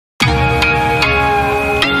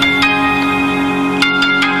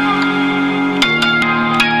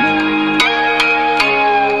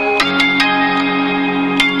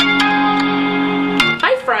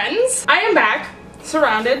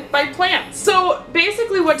my plants. So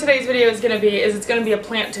basically what today's video is going to be is it's going to be a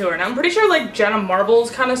plant tour. And I'm pretty sure like Jenna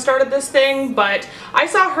Marbles kind of started this thing, but I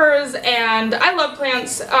saw hers and I love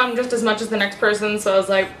plants just as much as the next person, so I was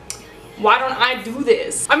like, why don't I do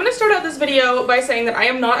this? I'm gonna start out this video by saying that I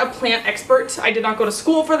am not a plant expert. I did not go to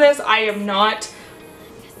school for this. I am not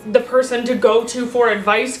the person to go to for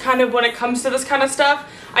advice kind of when it comes to this kind of stuff.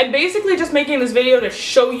 I'm basically just making this video to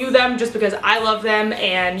show you them just because I love them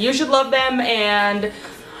and you should love them, and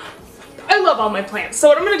I love all my plants. So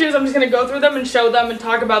what I'm going to do is I'm just going to go through them and show them and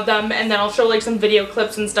talk about them, and then I'll show like some video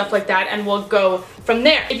clips and stuff like that, and we'll go from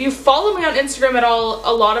there. If you follow me on Instagram at all,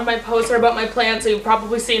 a lot of my posts are about my plants, so you've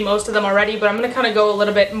probably seen most of them already, but I'm going to kind of go a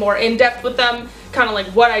little bit more in depth with them, kind of like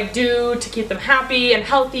what I do to keep them happy and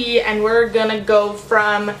healthy, and we're going to go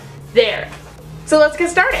from there. So let's get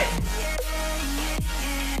started.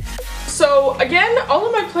 So again, all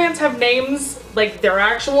of my plants have names, like their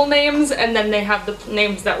actual names, and then they have the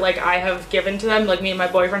names that like I have given to them, like me and my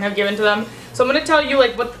boyfriend have given to them. So I'm gonna tell you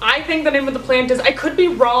like what I think the name of the plant is. I could be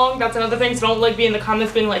wrong, that's another thing, so don't like be in the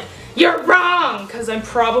comments being like, you're wrong, because I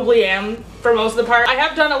probably am for most of the part. I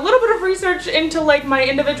have done a little bit of research into like my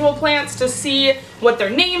individual plants to see what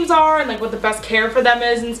their names are and like what the best care for them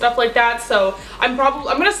is and stuff like that. So I'm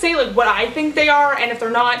gonna say like what I think they are, and if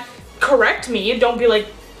they're not, correct me. Don't be like,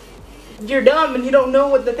 you're dumb and you don't know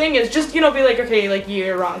what the thing is. Just, you know, be like, okay, like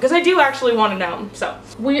you're wrong, because I do actually want to know. So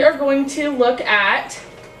we are going to look at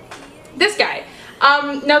this guy.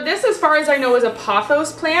 Now this, as far as I know, is a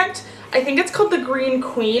pothos plant. I think it's called the Green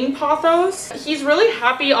Queen pothos. He's really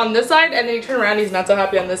happy on this side, and then you turn around, he's not so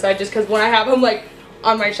happy on this side, just because when I have him like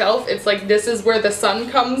on my shelf, it's like this is where the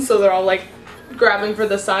sun comes, so they're all like grabbing for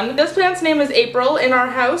the sun. This plant's name is April in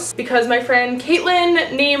our house because my friend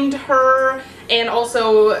Caitlin named her, and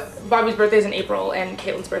also Bobby's birthday is in April and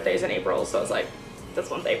Caitlin's birthday is in April, so I was like, this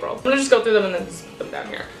one's April. I'm gonna just go through them and then put them down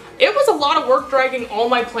here. It was a lot of work dragging all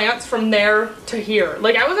my plants from there to here.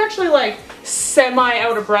 Like I was actually like semi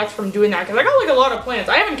out of breath from doing that because I got like a lot of plants.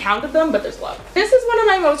 I haven't counted them, but there's a lot. This is one of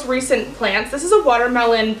my most recent plants. This is a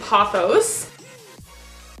watermelon pothos.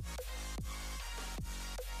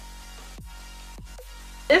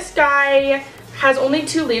 This guy has only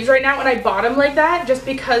 2 leaves right now, and I bought him like that just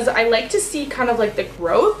because I like to see kind of like the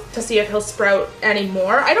growth to see if he'll sprout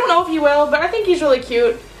anymore. I don't know if he will, but I think he's really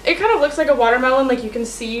cute. It kind of looks like a watermelon, like you can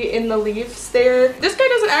see in the leaves there. This guy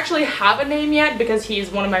doesn't actually have a name yet because he's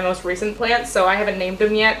one of my most recent plants, so I haven't named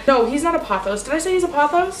him yet. No, he's not a pothos. Did I say he's a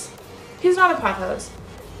pothos? He's not a pothos.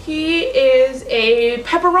 He is a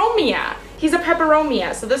peperomia. He's a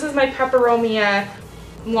peperomia. So this is my peperomia,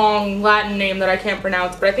 long Latin name that I can't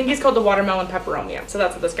pronounce, but I think he's called the watermelon peperomia. So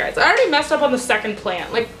that's what this guy is. I already messed up on the second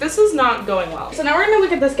plant. Like, this is not going well. So now we're gonna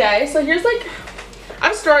look at this guy. So here's like, I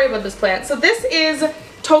have a story about this plant. So this is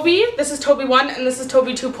Toby. This is Toby 1 and this is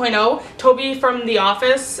Toby 2.0. Toby from The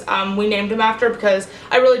Office. We named him after because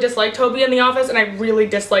I really disliked Toby in The Office, and I really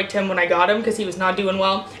disliked him when I got him because he was not doing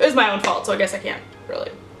well. It was my own fault, so I guess I can't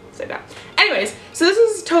really say that. Anyways, so this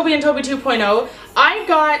is Toby and Toby 2.0. I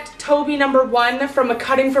got Toby number 1 from a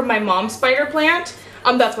cutting from my mom's spider plant.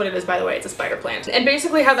 That's what it is, by the way. It's a spider plant. And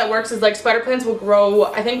basically how that works is like spider plants will grow,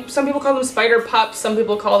 I think some people call them spider pups, some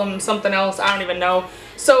people call them something else, I don't even know.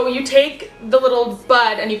 So you take the little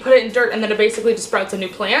bud and you put it in dirt, and then it basically just sprouts a new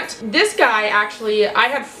plant. This guy, actually, I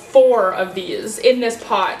had 4 of these in this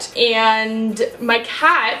pot, and my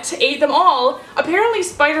cat ate them all. Apparently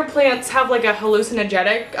spider plants have like a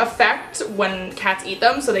hallucinogenic effect when cats eat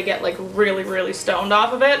them, so they get like really, really stoned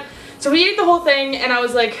off of it. So he ate the whole thing, and I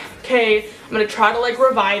was like, okay, I'm gonna try to like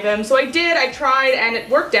revive him. So I did, I tried, and it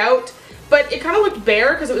worked out. But it kind of looked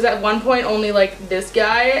bare because it was at one point only like this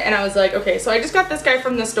guy, and I was like, okay, so I just got this guy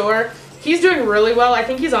from the store. He's doing really well. I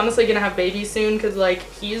think he's honestly gonna have babies soon because like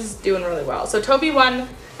he's doing really well. So Toby 1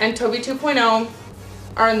 and Toby 2.0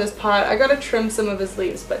 are in this pot. I gotta trim some of his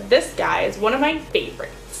leaves, but this guy is one of my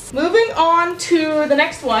favorites. Moving on to the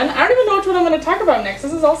next one. I don't even know which one I'm gonna talk about next.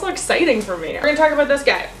 This is also exciting for me. We're gonna talk about this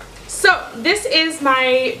guy. So this is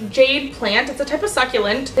my jade plant. It's a type of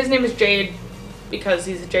succulent. His name is Jade because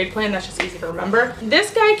he's a jade plant. That's just easy to remember.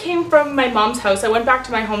 This guy came from my mom's house. I went back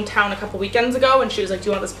to my hometown a couple weekends ago, and she was like, do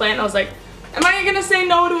you want this plant? And I was like, am I gonna say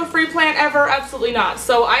no to a free plant ever? Absolutely not.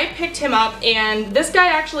 So I picked him up, and this guy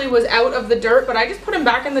actually was out of the dirt, but I just put him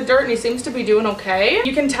back in the dirt and he seems to be doing okay.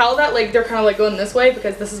 You can tell that like they're kind of like going this way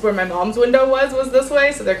because this is where my mom's window was this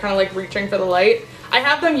way, so they're kind of like reaching for the light. I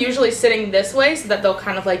have them usually sitting this way so that they'll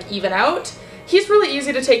kind of like even out. He's really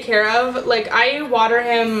easy to take care of. Like I water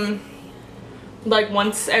him like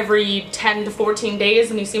once every 10 to 14 days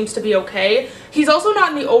and he seems to be okay. He's also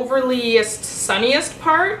not in the overly sunniest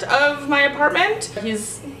part of my apartment.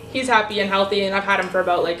 He's he's happy and healthy, and I've had him for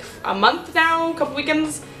about like a month now, a couple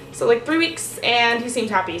weekends. So like 3 weeks, and he seems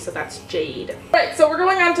happy, so that's Jade. Right, so we're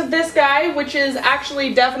going on to this guy, which is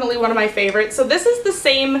actually definitely one of my favorites. So this is the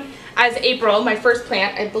same as April, my first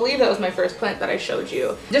plant. I believe that was my first plant that I showed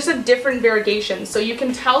you. Just a different variegation, so you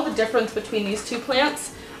can tell the difference between these two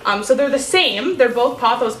plants. So they're the same, they're both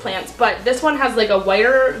pothos plants, but this one has like a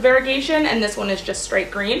whiter variegation and this one is just straight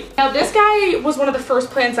green. Now this guy was one of the first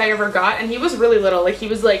plants I ever got, and he was really little, like he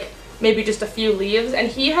was like maybe just a few leaves, and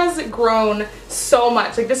he has grown so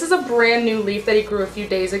much. Like this is a brand new leaf that he grew a few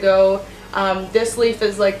days ago. This leaf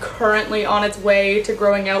is like currently on its way to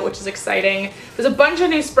growing out, which is exciting. There's a bunch of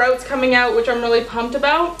new sprouts coming out, which I'm really pumped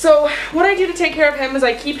about. So what I do to take care of him is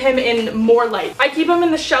I keep him in more light. I keep him in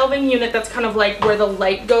the shelving unit that's kind of like where the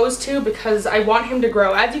light goes to, because I want him to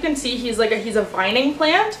grow. As you can see, he's a vining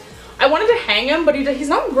plant. I wanted to hang him, but he's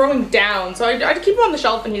not growing down, so I keep him on the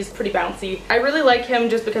shelf, and he's pretty bouncy. I really like him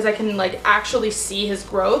just because I can like actually see his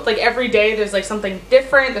growth. Like every day there's like something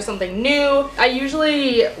different, there's something new. I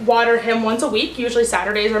usually water him once a week. Usually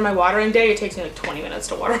Saturdays are my watering day. It takes me like 20 minutes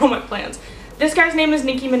to water all my plants. This guy's name is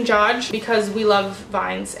Nicki Minaj because we love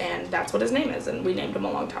vines, and that's what his name is, and we named him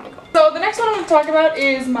a long time ago. So the next one I'm going to talk about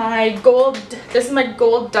is this is my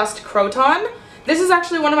gold dust croton. This is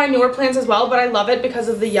actually one of my newer plants as well, but I love it because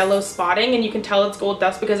of the yellow spotting, and you can tell it's gold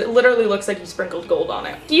dust because it literally looks like you sprinkled gold on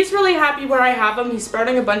it. He's really happy where I have him. He's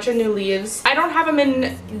sprouting a bunch of new leaves. I don't have him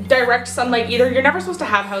in direct sunlight either. You're never supposed to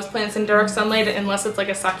have houseplants in direct sunlight unless it's like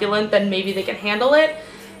a succulent, then maybe they can handle it.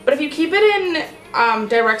 But if you keep it in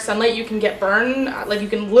direct sunlight, you can get burned. Like you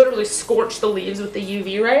can literally scorch the leaves with the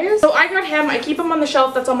UV rays. So I got him. I keep him on the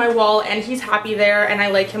shelf that's on my wall, and he's happy there, and I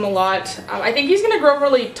like him a lot. I think he's gonna grow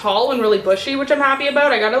really tall and really bushy, which I'm happy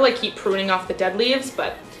about. I gotta like keep pruning off the dead leaves,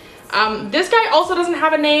 but this guy also doesn't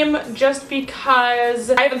have a name just because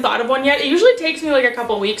I haven't thought of one yet. It usually takes me like a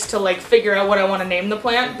couple weeks to like figure out what I want to name the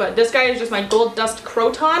plant, but this guy is just my gold dust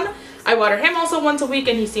croton. I water him also once a week,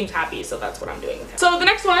 and he seems happy, so that's what I'm doing with him. So the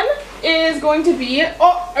next one is going to be,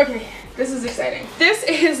 oh, okay, this is exciting. This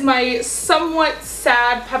is my somewhat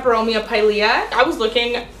sad Peperomia pilea. I was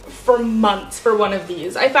looking for months for one of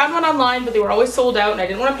these. I found one online, but they were always sold out, and I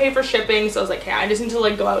didn't want to pay for shipping, so I was like, hey, I just need to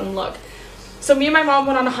like go out and look. So me and my mom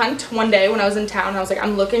went on a hunt one day when I was in town. I was like,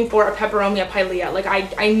 I'm looking for a Peperomia pilea. Like,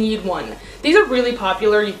 I need one. These are really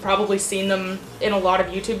popular. You've probably seen them in a lot of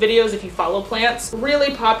YouTube videos if you follow plants.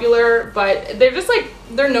 Really popular, but they're just like,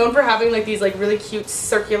 they're known for having like these like really cute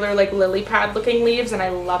circular like lily pad looking leaves, and I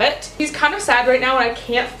love it. He's kind of sad right now, and I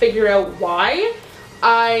can't figure out why.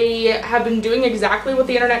 I have been doing exactly what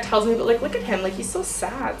the internet tells me, but like, look at him. Like, he's so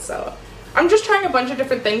sad. So I'm just trying a bunch of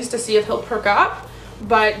different things to see if he'll perk up.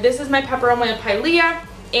 But this is my Peperomia pilea,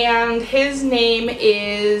 and his name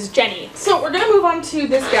is Jenny. So we're gonna move on to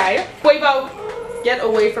this guy. Quavo, get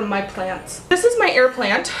away from my plants. This is my air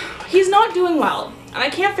plant. He's not doing well, and I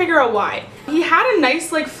can't figure out why. He had a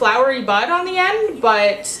nice like flowery bud on the end,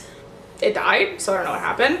 but it died, so I don't know what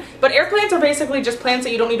happened. But air plants are basically just plants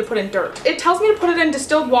that you don't need to put in dirt. It tells me to put it in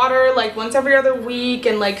distilled water like once every other week,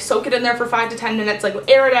 and like soak it in there for 5 to 10 minutes, like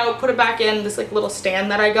air it out, put it back in this like little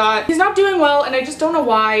stand that I got. He's not doing well, and I just don't know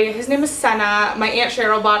why. His name is Senna. My Aunt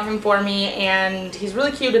Cheryl bought him for me, and he's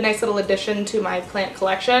really cute, a nice little addition to my plant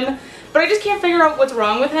collection. But I just can't figure out what's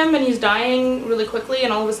wrong with him, and he's dying really quickly,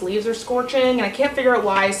 and all of his leaves are scorching, and I can't figure out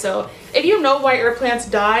why. So if you know why air plants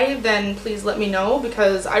die, then please let me know,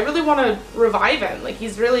 because I really want to revive him. Like,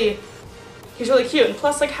 he's really cute. And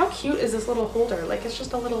plus, like, how cute is this little holder? Like, it's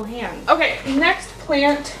just a little hand. Okay, next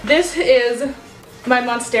plant. This is my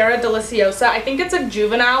Monstera deliciosa. I think it's a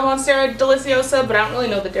juvenile Monstera deliciosa, but I don't really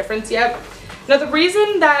know the difference yet. Now the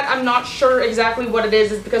reason that I'm not sure exactly what it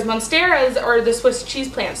is because Monsteras are the Swiss cheese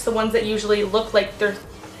plants, the ones that usually look like they're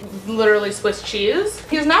literally Swiss cheese.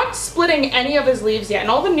 He's not splitting any of his leaves yet,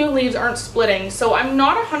 and all the new leaves aren't splitting, so I'm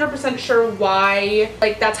not 100% sure why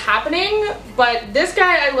like that's happening. But this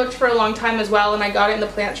guy I looked for a long time as well, and I got it in the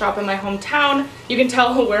plant shop in my hometown. You can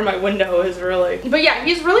tell where my window is really. But yeah,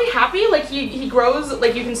 he's really happy. Like he grows,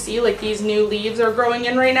 like you can see like these new leaves are growing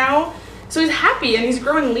in right now. So he's happy and he's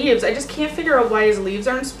growing leaves. I just can't figure out why his leaves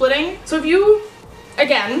aren't splitting. So if you,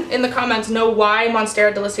 again, in the comments know why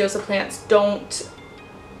Monstera deliciosa plants don't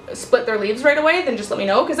split their leaves right away, then just let me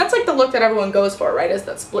know, because that's like the look that everyone goes for, right, is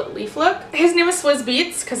that split leaf look. His name is Swizz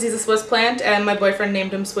Beats because he's a Swiss plant, and my boyfriend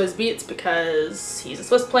named him Swizz Beats because he's a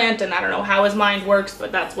Swiss plant, and I don't know how his mind works,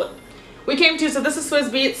 but that's what we came to. So this is Swizz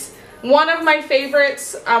Beats. One of my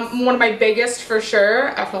favorites, one of my biggest for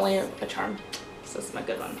sure, definitely a charm. This is my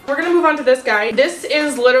good one. We're gonna move on to this guy. This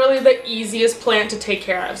is literally the easiest plant to take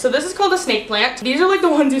care of. So this is called a snake plant. These are like the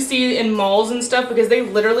ones you see in malls and stuff because they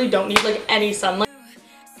literally don't need like any sunlight.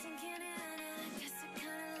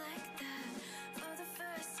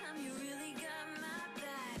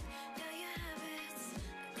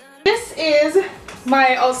 This is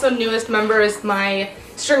my also newest member, is my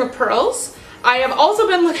string of pearls. I have also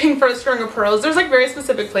been looking for a string of pearls. There's like very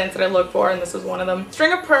specific plants that I look for, and this is one of them.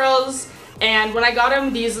 String of pearls, and when I got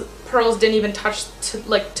him, these pearls didn't even touch to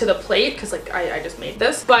the plate, because like I just made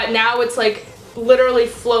this. But now it's like literally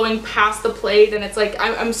flowing past the plate, and it's like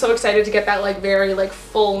I'm so excited to get that like very like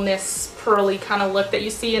fullness pearly kind of look that you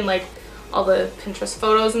see in like all the Pinterest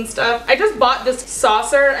photos and stuff. I just bought this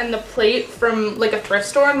saucer and the plate from like a thrift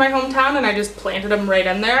store in my hometown, and I just planted them right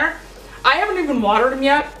in there. I haven't even watered them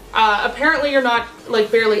yet. Apparently you're not like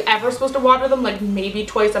barely ever supposed to water them, like maybe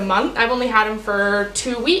twice a month. I've only had him for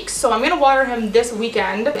 2 weeks, so I'm gonna water him this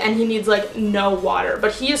weekend, and he needs like no water.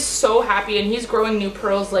 But he is so happy, and he's growing new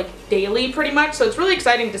pearls like daily pretty much, so it's really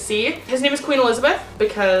exciting to see. His name is Queen Elizabeth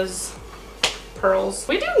because pearls.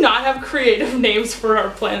 We do not have creative names for our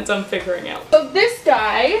plants, I'm figuring out. So this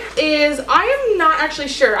guy is, I am not actually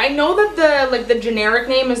sure. I know that the generic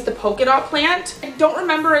name is the polka dot plant. I don't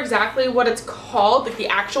remember exactly what it's called, like the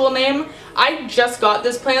actual name. I just got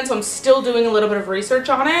this plant, so I'm still doing a little bit of research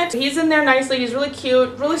on it. He's in there nicely. He's really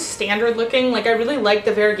cute, really standard looking. Like I really like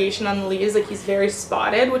the variegation on the leaves. Like he's very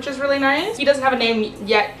spotted, which is really nice. He doesn't have a name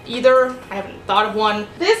yet either. I haven't thought of one.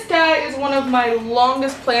 This guy is one of my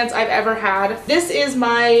longest plants I've ever had. This is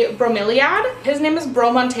my bromeliad. His name is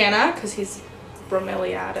Bro Montana because he's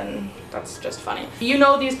bromeliad, and that's just funny. You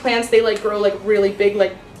know, these plants, they like grow like really big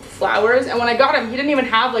like flowers, and when I got him, he didn't even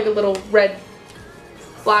have like a little red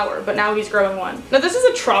flower, but now he's growing one. Now this is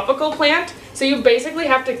a tropical plant, so you basically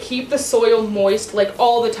have to keep the soil moist like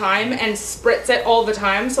all the time and spritz it all the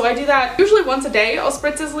time. So I do that usually once a day. I'll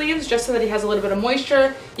spritz his leaves just so that he has a little bit of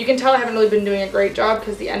moisture. You can tell I haven't really been doing a great job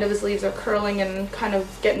because the end of his leaves are curling and kind of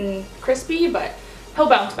getting crispy, but he'll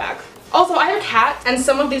bounce back. Also, I have a cat, and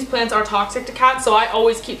some of these plants are toxic to cats, so I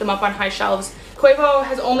always keep them up on high shelves. Quavo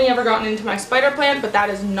has only ever gotten into my spider plant, but that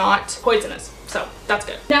is not poisonous. So that's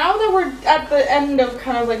good. Now that we're at the end of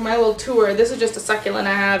kind of like my little tour, this is just a succulent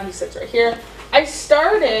I have. He sits right here. I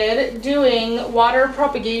started doing water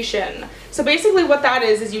propagation. So basically what that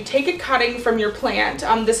is you take a cutting from your plant.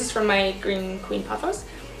 This is from my green queen pothos.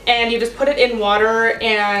 And you just put it in water,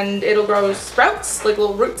 and it'll grow sprouts, like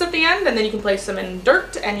little roots at the end, and then you can place them in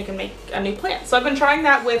dirt and you can make a new plant. So I've been trying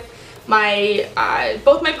that with my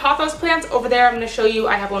both my pothos plants. Over there I'm going to show you,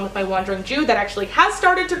 I have one with my wandering Jew that actually has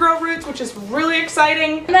started to grow roots, which is really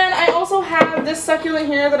exciting. And then I also have this succulent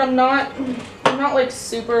here that I'm not like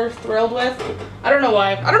super thrilled with. I don't know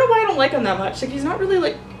why. I don't like him that much. Like he's not really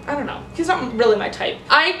like, I don't know. He's not really my type.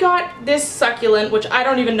 I got this succulent, which I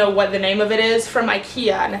don't even know what the name of it is, from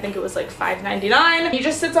IKEA, and I think it was like $5.99. He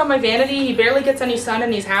just sits on my vanity. He barely gets any sun,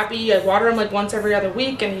 and he's happy. I water him like once every other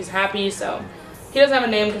week, and he's happy, so he doesn't have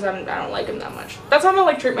a name because I don't like him that much. That's how I'm gonna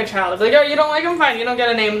like treat my child. I'd be like, oh, you don't like him? Fine, you don't get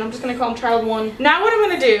a name, and I'm just gonna call him child 1. Now what I'm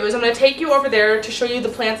gonna do is I'm gonna take you over there to show you the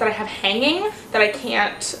plants that I have hanging that I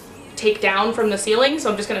can't take down from the ceiling, so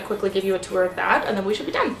I'm just going to quickly give you a tour of that, and then we should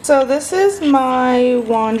be done. So this is my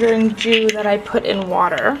wandering Jew that I put in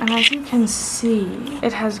water, and as you can see,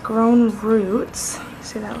 it has grown roots.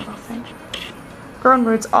 See that little thing? Grown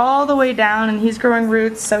roots all the way down, and he's growing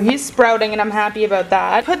roots, so he's sprouting, and I'm happy about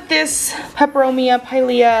that. Put this peperomia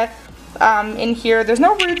pilea in here. There's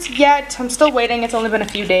no roots yet. I'm still waiting. It's only been a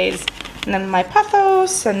few days. And then my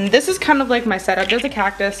pothos, and this is kind of like my setup. There's a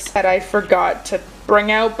cactus that I forgot to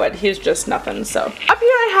bring out, but he's just nothing. So up here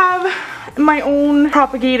I have my own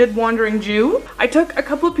propagated wandering Jew. I took a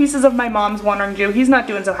couple of pieces of my mom's wandering Jew. He's not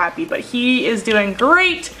doing so happy, but he is doing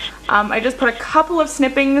great. I just put a couple of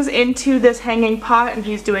snippings into this hanging pot, and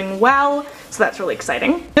he's doing well. So that's really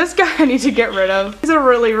exciting. This guy I need to get rid of. He's a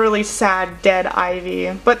really, really sad dead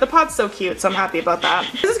ivy, but the pot's so cute, so I'm happy about that.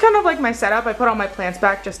 This is kind of like my setup. I put all my plants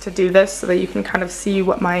back just to do this so that you can kind of see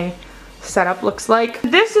what my setup looks like.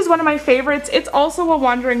 This is one of my favorites. It's also a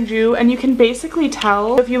wandering Jew, and you can basically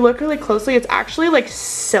tell, if you look really closely, it's actually like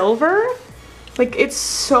silver. Like it's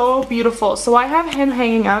so beautiful. So I have him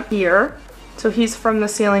hanging up here. So he's from the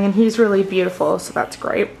ceiling, and he's really beautiful, so that's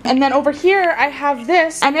great. And then over here I have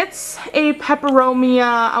this, and it's a peperomia,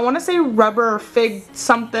 I want to say rubber fig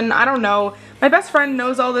something, I don't know. My best friend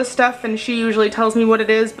knows all this stuff, and she usually tells me what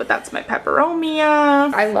it is, but that's my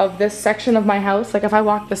peperomia. I love this section of my house. Like if I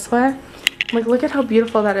walk this way, like look at how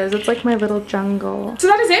beautiful that is. It's like my little jungle. So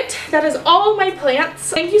that is it. That is all my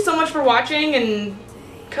plants. Thank you so much for watching and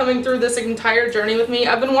coming through this entire journey with me.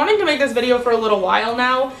 I've been wanting to make this video for a little while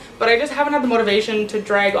now, but I just haven't had the motivation to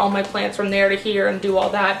drag all my plants from there to here and do all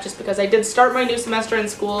that, just because I did start my new semester in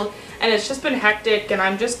school and it's just been hectic, and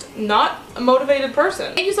I'm just not a motivated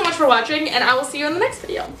person. Thank you so much for watching, and I will see you in the next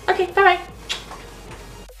video. Okay, bye bye.